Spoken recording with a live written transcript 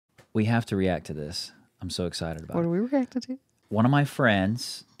We have to react to this. I'm so excited about it. What are we reacting to? One of my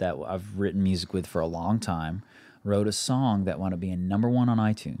friends that I've written music with for a long time wrote a song that wound up being #1 on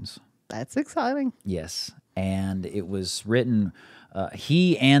iTunes. That's exciting. Yes. And it was written,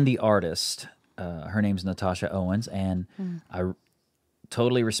 he and the artist, her name's Natasha Owens, and I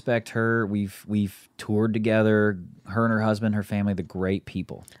totally respect her. We've toured together, her and her husband, her family, the great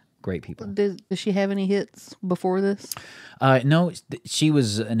people. Great people. Does she have any hits before this? No, she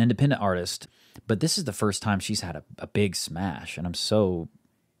was an independent artist, but this is the first time she's had a big smash, and I'm so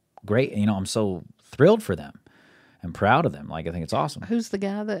great. You know, I'm so thrilled for them and proud of them. Like, I think it's awesome. Who's the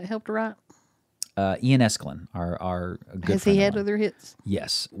guy that helped write? Ian Eskelin, our good Has friend he of had mine. other hits?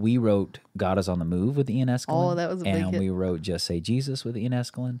 Yes. We wrote God is on the Move with Ian Eskelin. Oh, that was a big and hit. we wrote Just Say Jesus with Ian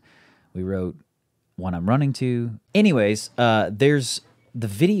Eskelin. We wrote One I'm Running To. Anyways, there's the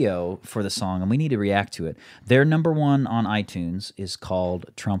video for the song, and we need to react to it. Their #1 on iTunes is called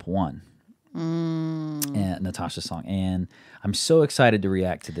Trump Won. And Natasha's song. And I'm so excited to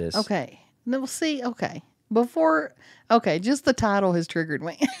react to this. Okay. No, see, okay. Just the title has triggered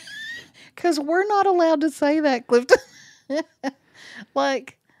me. Because we're not allowed to say that, Clifton.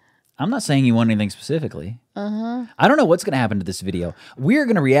 Like, I'm not saying you want anything specifically. I don't know what's going to happen to this video. We're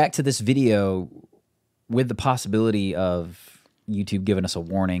going to react to this video with the possibility of YouTube giving us a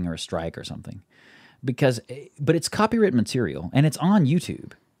warning or a strike or something. But it's copyright material, and it's on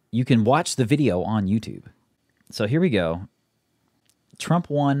YouTube. You can watch the video on YouTube. So here we go. Trump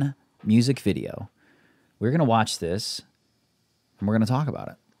Won music video. We're going to watch this, and we're going to talk about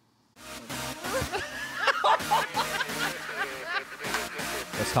it.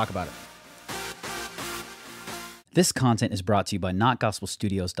 Let's talk about it. This content is brought to you by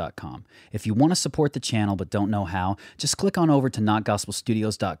NotGospelStudios.com. If you want to support the channel but don't know how, just click on over to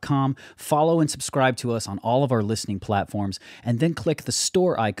NotGospelStudios.com, follow and subscribe to us on all of our listening platforms, and then click the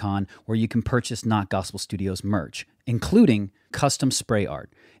store icon where you can purchase Not Gospel Studios merch, including custom spray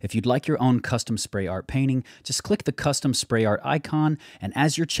art. If you'd like your own custom spray art painting, just click the custom spray art icon, and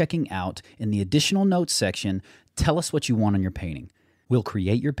as you're checking out, in the additional notes section, tell us what you want on your painting. We'll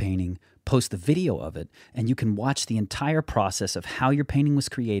create your painting, post the video of it, and you can watch the entire process of how your painting was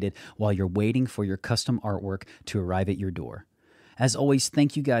created while you're waiting for your custom artwork to arrive at your door. As always,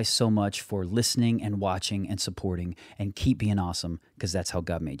 thank you guys so much for listening and watching and supporting, and keep being awesome, because that's how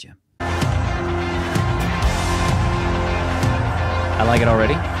God made you. I like it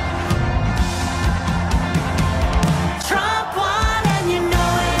already. Trump won and you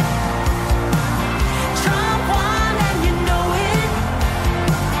know it. Trump won and you know it.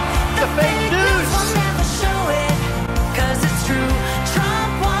 The fake news will never show it, 'cause it's true.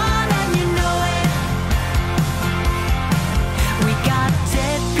 Trump won and you know it. We got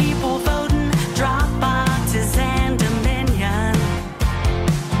dead people voting, drop boxes and dominion.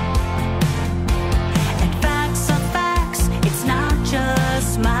 And facts are facts, it's not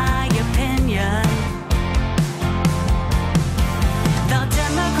just my opinion. The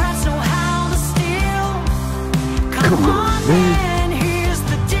Democrats know how to steal. Come on, man, here's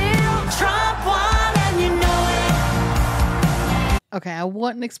the deal. Trump won and you know it. okay, I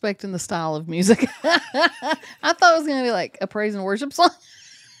wasn't expecting the style of music. I thought it was going to be like a praise and worship song.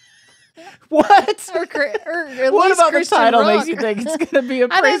 What? Or at What least about the Christian title rock. makes you think it's going to be a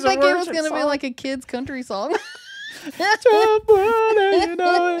I praise didn't and think it was worship going to be song? like a kid's country song. Trump won and you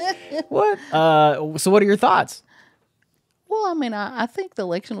know it. What? So what are your thoughts? Well, I mean, I think the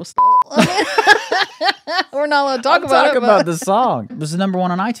election was stolen. We're not allowed to talk about it. about but the song. This is #1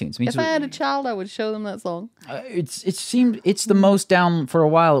 on iTunes. Means if I had a child, I would show them that song. it seemed it's the most for a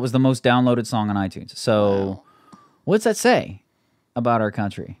while. It was the most downloaded song on iTunes. So, what's that say about our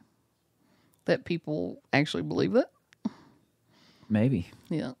country? That people actually believe it. Maybe.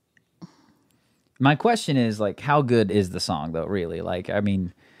 Yeah. My question is, like, how good is the song though? Really? Like, I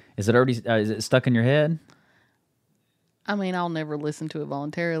mean, is it already is it stuck in your head? I mean, I'll never listen to it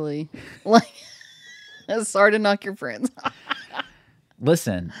voluntarily. Like, sorry to knock your friends.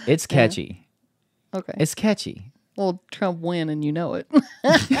 Listen, it's catchy. Okay. It's catchy. Well, Trump win and you know it.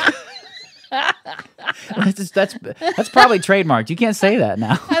 That's probably trademarked. You can't say that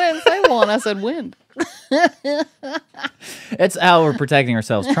now. I didn't say one. I said win. It's how we're protecting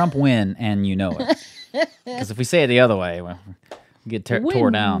ourselves. Trump win, and you know it. Because if we say it the other way, we get tore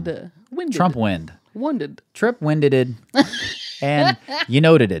down. Winded. Trump wind. Winded. Trip winded it. And you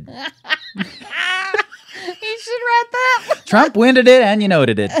noted it. You should write that. Trump winded it, and you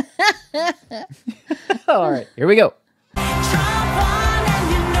noted it. All right, here we go. Trump won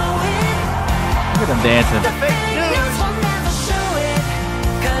and you know it. Look at them dancing. The fake news will never show it,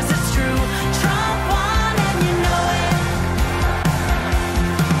 'cause it's true. Trump won and you know it.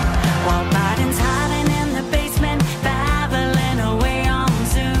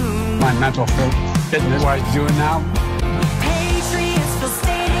 mental fitness what he's doing now. Patriots fill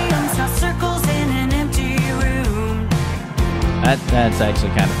stadiums, not circles in an empty room. That's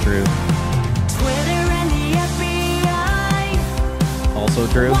actually kind of true. Twitter and the FBI. Also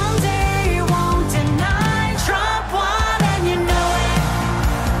true. One day you won't deny Trump won and you know it.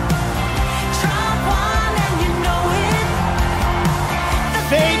 Trump won and you know it. The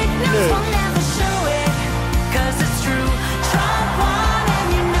fake news will never show it, 'cause it's true. Trump won and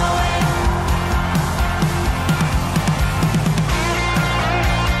you know it.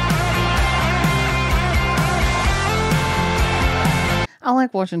 I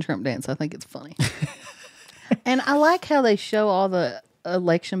like watching Trump dance. I think it's funny. And I like how they show all the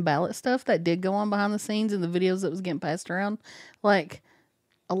election ballot stuff that did go on behind the scenes in the videos that was getting passed around. Like,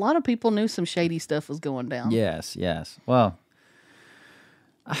 a lot of people knew some shady stuff was going down. Yes. Well,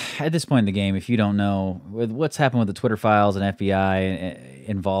 at this point in the game, if you don't know with what's happened with the Twitter files and FBI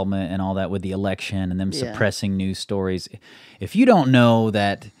involvement and all that with the election and them suppressing news stories, if you don't know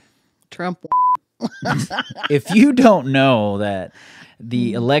that Trump won. if you don't know that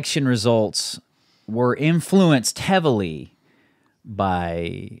the election results were influenced heavily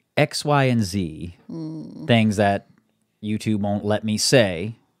by X, Y, and Z, things that YouTube won't let me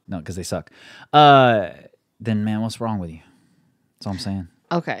say, no, because they suck, then, man, what's wrong with you? That's all I'm saying.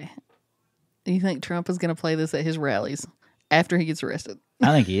 Okay. Do you think Trump is going to play this at his rallies after he gets arrested?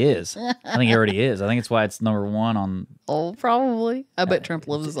 I think he is. I think he already is. I think it's why it's #1 on... Oh, probably. I bet Trump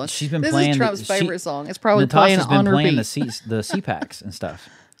loves this song. She's been this playing... is Trump's favorite song. It's probably Natasha's playing on been playing repeat. the CPACs and stuff.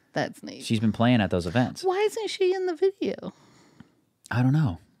 That's neat. She's been playing at those events. Why isn't she in the video? I don't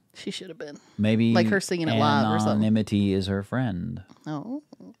know. She should have been. Maybe like her singing it live or something. Anonymity is her friend. Oh.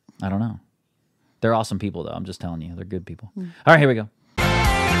 I don't know. They're awesome people, though. I'm just telling you. They're good people. All right, here we go.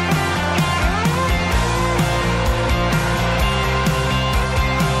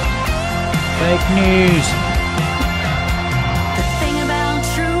 Fake news. The thing about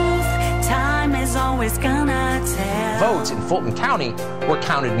truth, time is always gonna tell. Votes in Fulton County were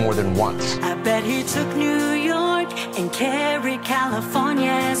counted more than once. I bet he took New York and carried California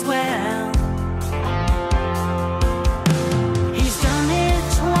as well. He's done it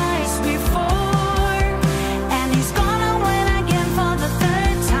twice before, and he's gonna win again for the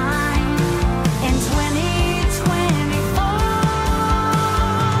third time in 2024.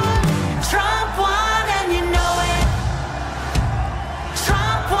 Trump won and you know it.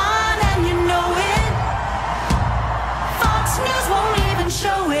 Trump won and you know it. Fox News won't even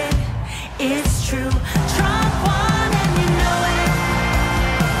show it. It's true. Trump won and you know it.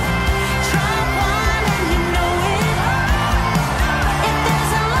 Trump won and you know it. If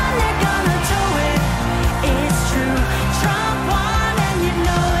there's a line, they're gonna tow it. It's true. Trump won and you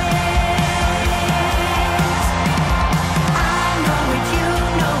know it. I know it, you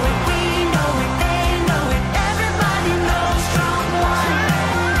know it, we know it, they know it. Everybody knows Trump won.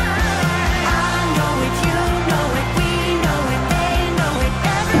 I know it, you know it, we know it, they know it.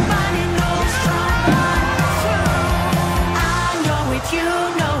 Everybody knows Trump won. I know it, you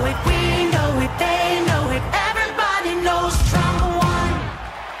know it, we know it, they know it. Everybody knows Trump won.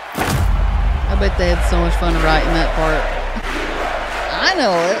 I bet they had so much fun writing that part. I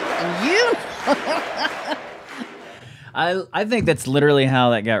know it. And you I think that's literally how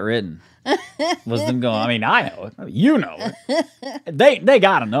that got written. Was them going, I mean, I know it. You know it. They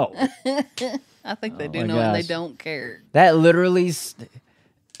got to know. I think they Oh do my know it and they gosh. don't care. That literally...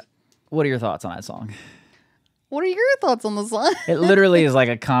 What are your thoughts on that song? What are your thoughts on the song? It literally is like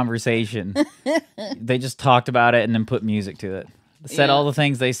a conversation. They just talked about it and then put music to it. Said Yeah. all the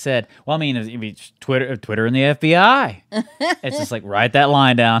things they said. Well, I mean, it's Twitter and the FBI. It's just like, write that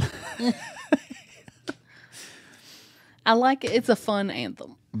line down. I like it. It's a fun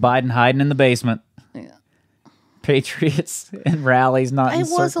anthem. Biden hiding in the basement. Yeah. Patriots and rallies not in It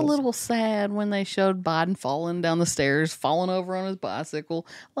was a circles. little sad when they showed Biden falling down the stairs, falling over on his bicycle.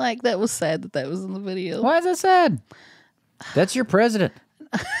 Like, that was sad that was in the video. Why is that sad? That's your president.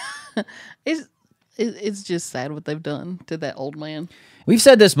 It's just sad what they've done to that old man. We've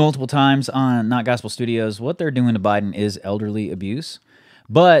said this multiple times on Not Gospel Studios. What they're doing to Biden is elderly abuse.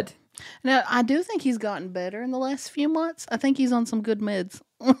 But Now, I do think he's gotten better in the last few months. I think he's on some good meds.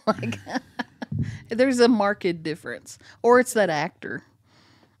 Like, there's a marked difference. Or it's that actor.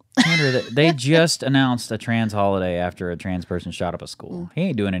 Andrew, they just announced a trans holiday after a trans person shot up a school. He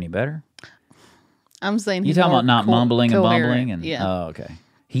ain't doing any better. I'm saying You he's talking more about not mumbling and coherent. bumbling? And, yeah. Oh, okay.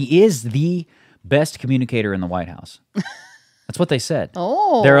 He is the best communicator in the White House. That's what they said.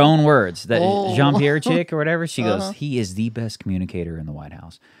 Oh. Their own words. That Oh. Jean-Pierre chick or whatever, she goes, he is the best communicator in the White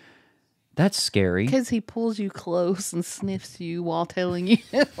House. That's scary. Because he pulls you close and sniffs you while telling you.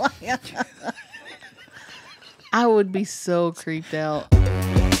 I would be so creeped out.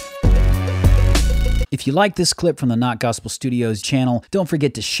 If you like this clip from the Not Gospel Studios channel, don't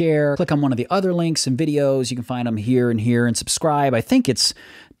forget to share. Click on one of the other links and videos. You can find them here, and subscribe. I think it's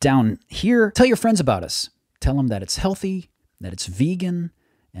down here. Tell your friends about us. Tell them that it's healthy, that it's vegan,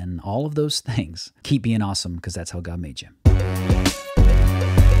 and all of those things. Keep being awesome, because that's how God made you.